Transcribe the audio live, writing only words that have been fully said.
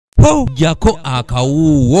po jako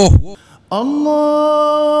akawuwo.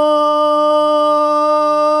 Allahu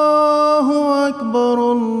akbar,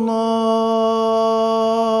 Allahu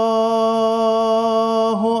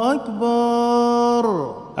akbar.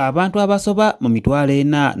 Abantu abasoba mu mitwalo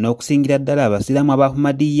 4 n'okusingira ddala abasiraamu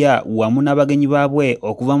Abahumadiya wamu n'abagenyi baabwe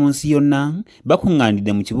okuva mu nsi yonna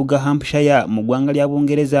bakuŋŋaanidde mu kibuga Hampshire mu ggwanga lya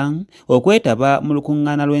Bungereza okwetaba mu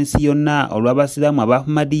lukuŋŋaana lw'ensi yonna olw'abasiraamu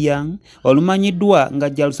Abahumadiya olumanyiddwa nga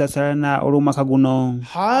Jalsa Salana olw'omwaka guno.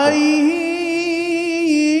 Hayya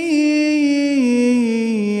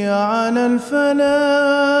 'ala al-falah.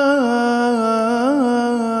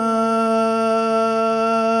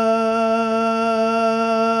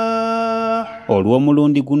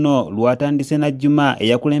 Olw'omulundi guno lwatandise najjuma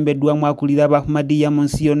eyakulembeddwamu akulira Abahumadiya mu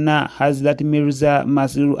nsi yonna Hazrat Mirza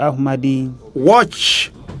Masroor Ahmadi.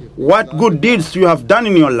 Watch what good deeds you have done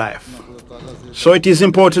in your life. So it is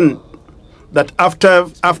important that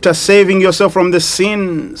after saving yourself from the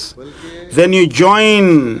sins, then you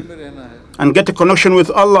join and get a connection with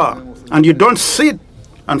Allah, and you don't sit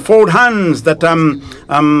and fold hands that I'm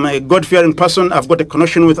a God-fearing person, I've got a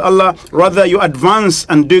connection with Allah. Rather, you advance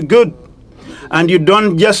and do good. And you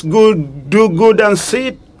don't just do good and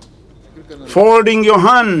sit folding your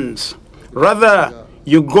hands. Rather,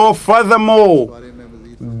 you go furthermore,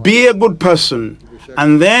 be a good person,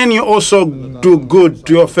 and then you also do good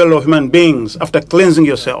to your fellow human beings after cleansing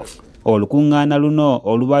yourself. Olukuŋŋaana luno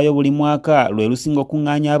olubaayo buli mwaka lwe lusinga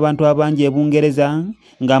okuŋŋaanya abantu abangi e Bungereza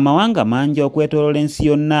ng'amawanga mangi okwetooloola ensi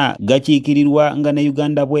yonna gakiikirirwa nga ne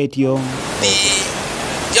Uganda bw'etyo.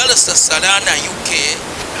 Jalsa Salana UK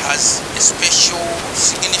has a special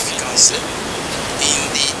significance in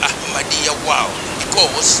the Ahmadiyya world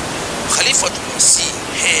because Khalifatul Masih,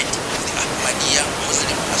 head of the Ahmadiyya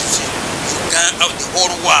Muslim Association of the whole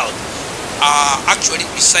world, actually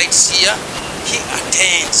besides here, he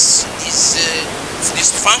attends this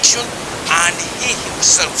function and he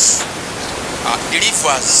himself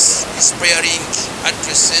delivers inspiring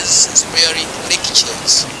addresses, inspiring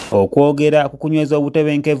lectures. Okwogera ku kunyweza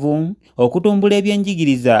obutebenkevu, okutumbula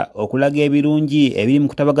ebyenjigiriza, okulaga ebirungi ebiri mu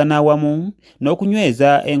kutabagana awamu,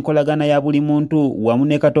 n'okunyweza enkolagana ya buli muntu wamu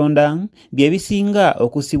ne Katonda bye bisinga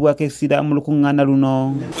okusibwako essira mu lukuŋŋaana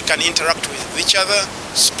luno. We can interact with each other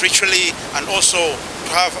spiritually and also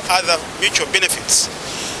to have other mutual benefits.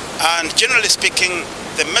 And generally speaking,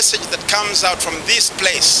 the message that comes out from this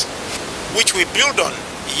place, which we build on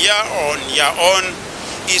year on,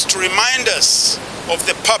 is to remind us of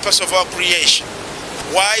the purpose of our creation.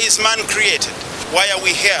 Why is man created? Why are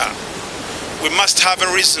we here? We must have a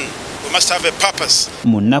reason. We must have a purpose.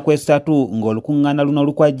 Mu nnaku esatu ng'olukuŋŋaana luno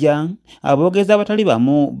lukwajja, aboogezi abatali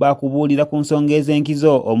bamu bakubuulira ku nsonga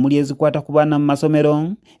ez'enkizo omuli ezikwata ku baana mu masomero,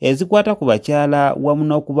 ezikwata ku bakyala wamu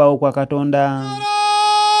n'okubaawo kwa Katonda.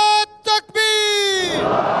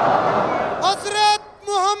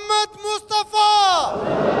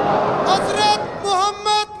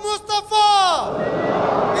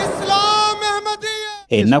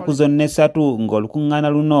 Ennaku zonna esatu ng'olukuŋŋaana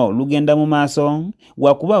luno lugenda mu maaso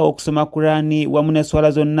wakubaawo okusoma Kurani wamu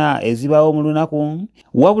n'esswala zonna ezibaawo mu lunaku,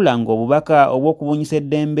 wabula ng'obubaka obw'okubunyisa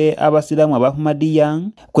eddembe abasiraamu Abahumadiya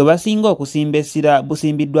kwe basinga okusimba essira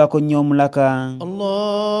busimbiddwako nnyo omulaka. Allahu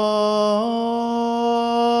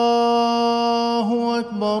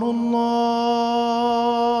akbar, Allah.